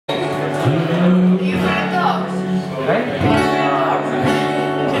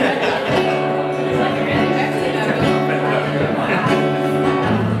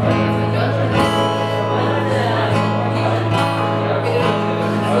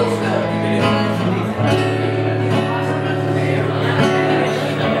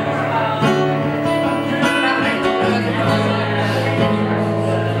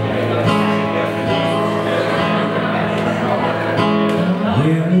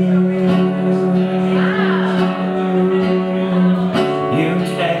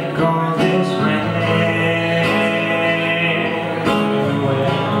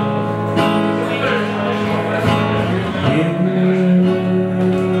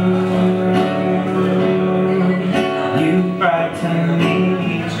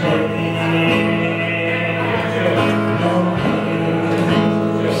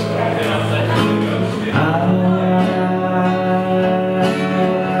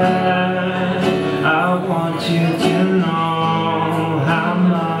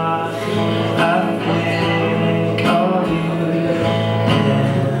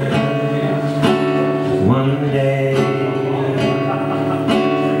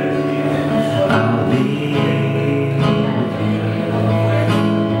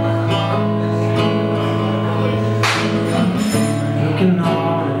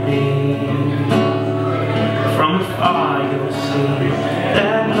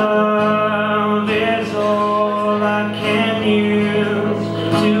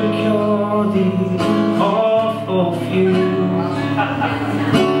you.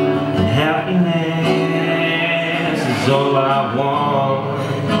 Happiness is all I want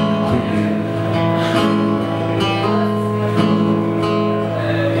for you.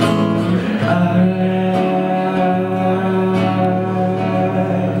 I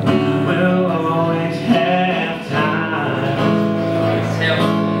will always have time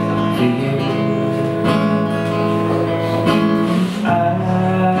for you.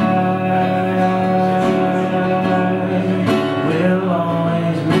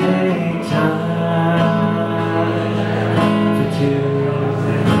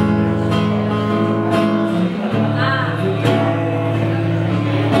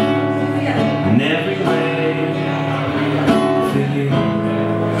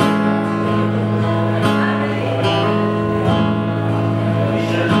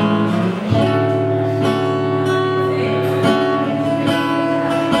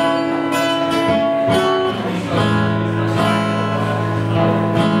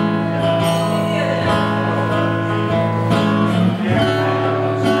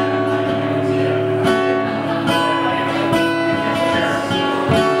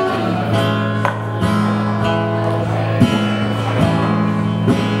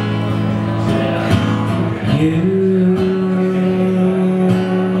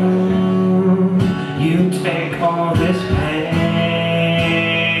 You take all this pain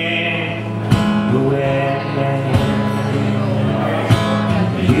away.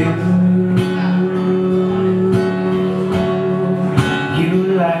 You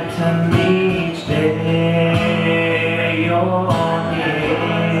lighten me each day. You're here.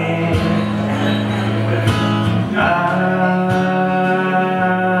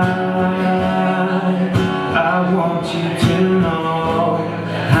 I want you to know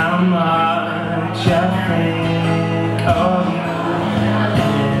how much I think of you,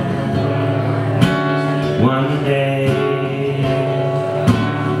 and one day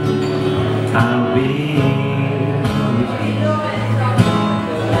I'll be with you.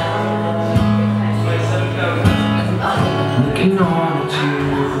 Looking on at you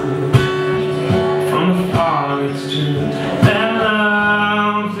from afar, it's true that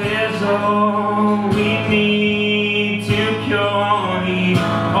love is all we need to cure the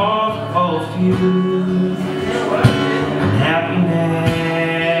awful few.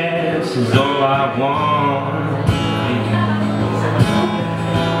 Happiness is all I want.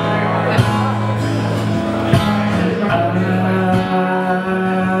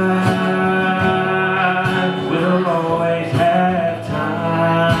 I will always have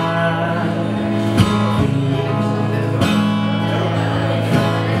time for you.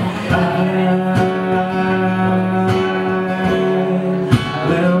 I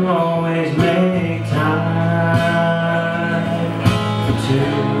will always make time for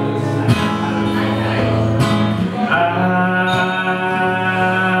two. I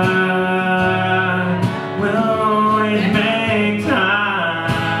will always make time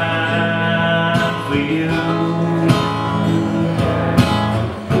for you.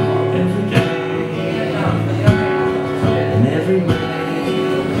 Every day and every way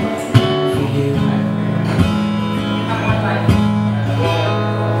for you.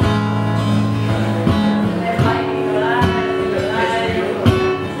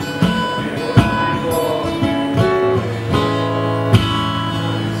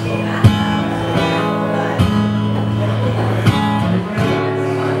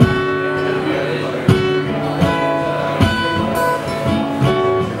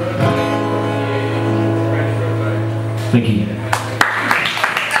 Thank you.